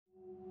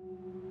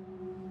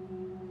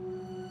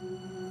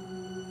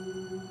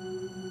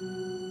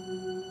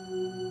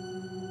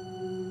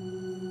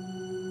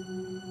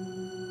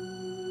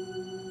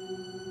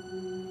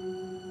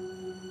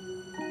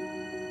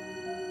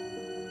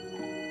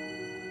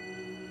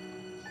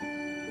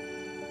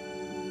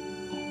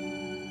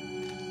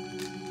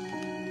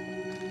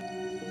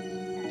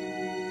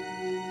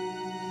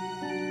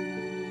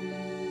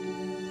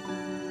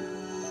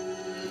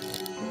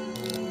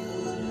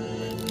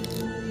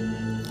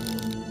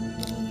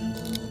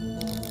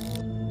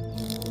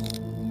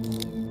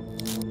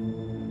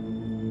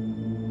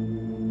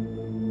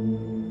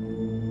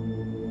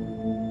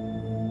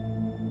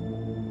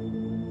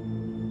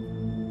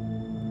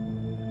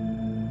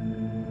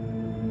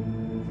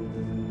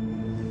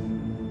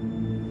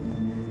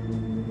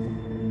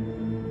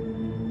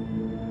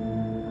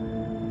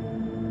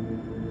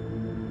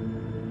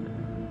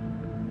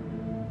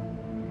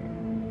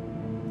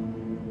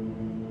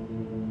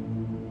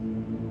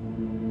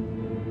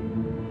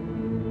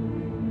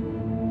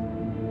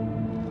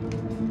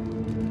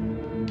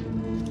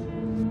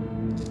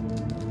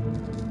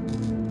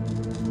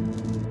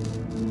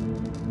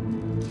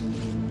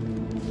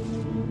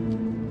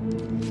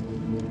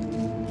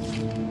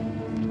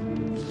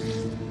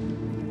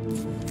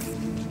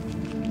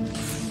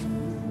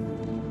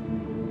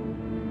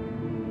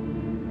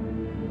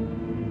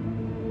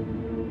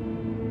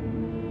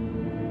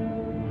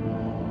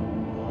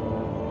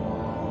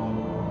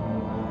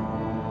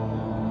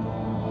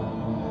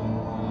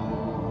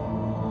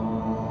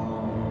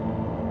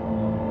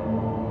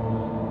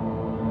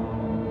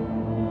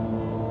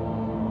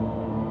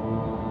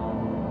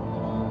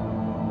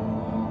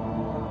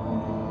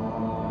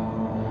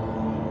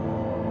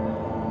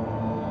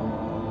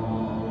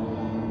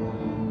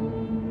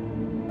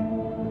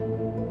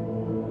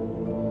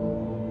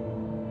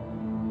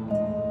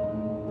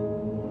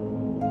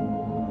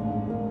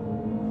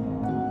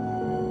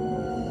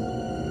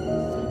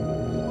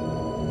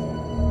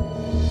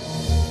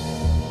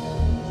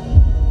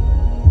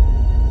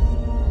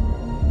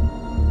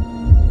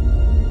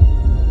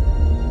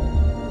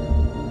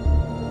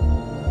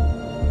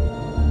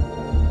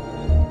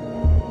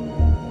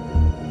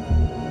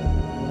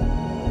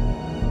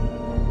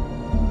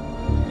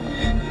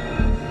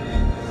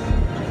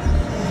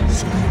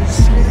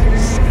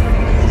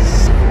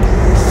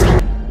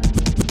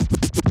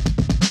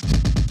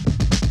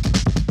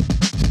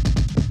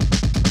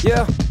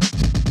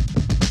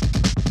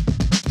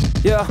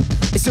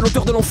c'est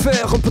l'odeur de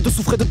l'enfer. Un peu de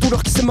souffre et de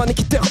douleur qui s'émane et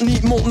qui ternit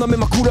mon âme et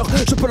ma couleur.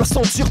 Je peux la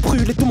sentir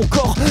brûler tout mon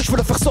corps. Je veux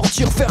la faire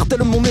sortir, faire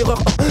d'elle mon erreur.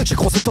 J'ai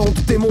croisé tant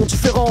de démons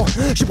différents.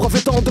 J'ai bravé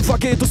tant de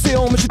vagues et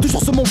d'océans. Mais j'ai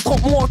toujours ce monstre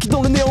en moi qui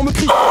dans le néant me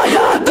crie I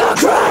am the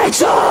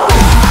creator.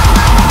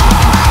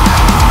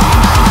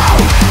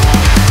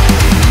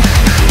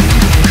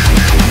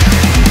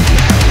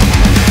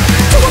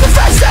 Don't wanna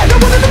face it, no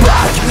one in the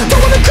back.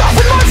 Don't wanna cough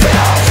with my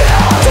fear.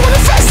 Don't wanna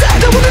face it,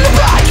 no one in the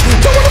back.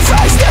 Don't wanna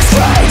face this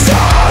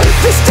traitor.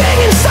 This thing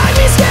inside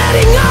me is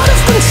getting out of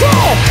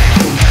control.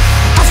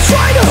 I've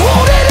tried to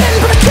hold it in,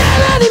 but I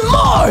can't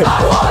anymore. I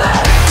want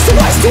it. It's the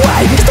worst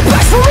way, it's the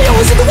best for me, or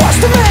is it the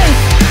worst of me?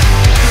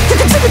 They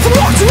can take me from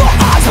rock to rock,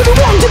 but the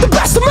wrong did the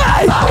best of me.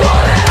 I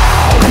want it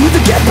all. I need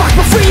to get back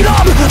my freedom.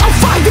 I'll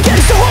fight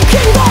against the whole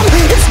kingdom.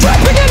 It's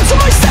creeping into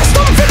my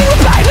system, feeling the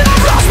pain and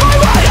I've lost my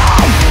way.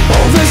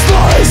 All these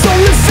lies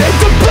only feed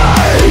the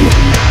pain.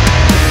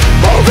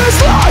 All these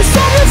lies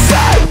only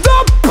feed the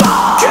pain.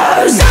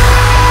 'Cause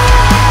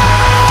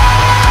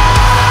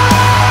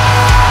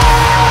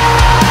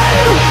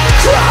I'm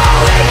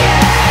crawling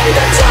in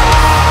the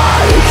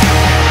dark.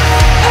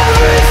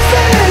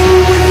 Everything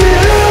we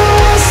knew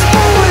was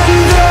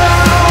falling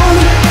down.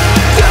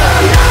 The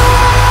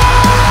night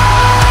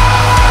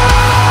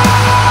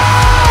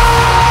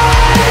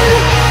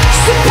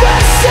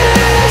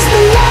suppresses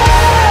the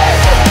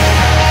light.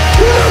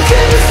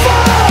 Looking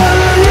for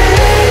a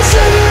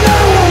reason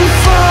I won't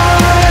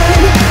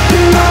find.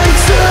 And I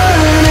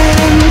turn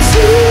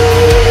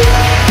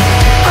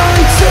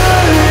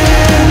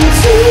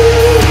into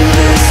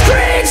this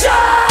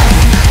creature.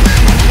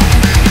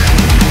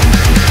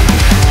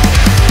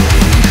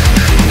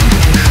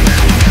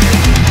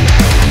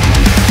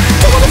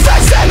 Don't wanna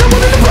face it, no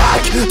one in the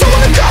back. Don't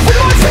wanna cough with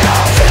my fear.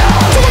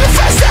 Don't wanna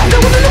face it, no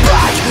one in the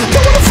back.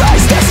 Don't wanna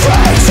face this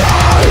creature.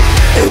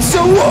 It's a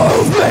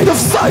world made of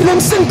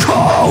silence and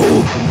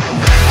cold.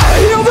 I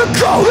hear the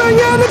calling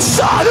and it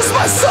shatters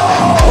my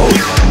soul.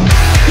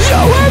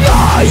 You and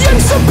I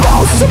ain't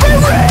supposed to be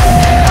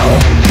real.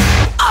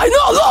 I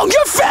no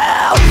longer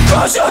feel,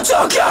 'cause you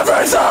took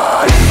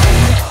everything.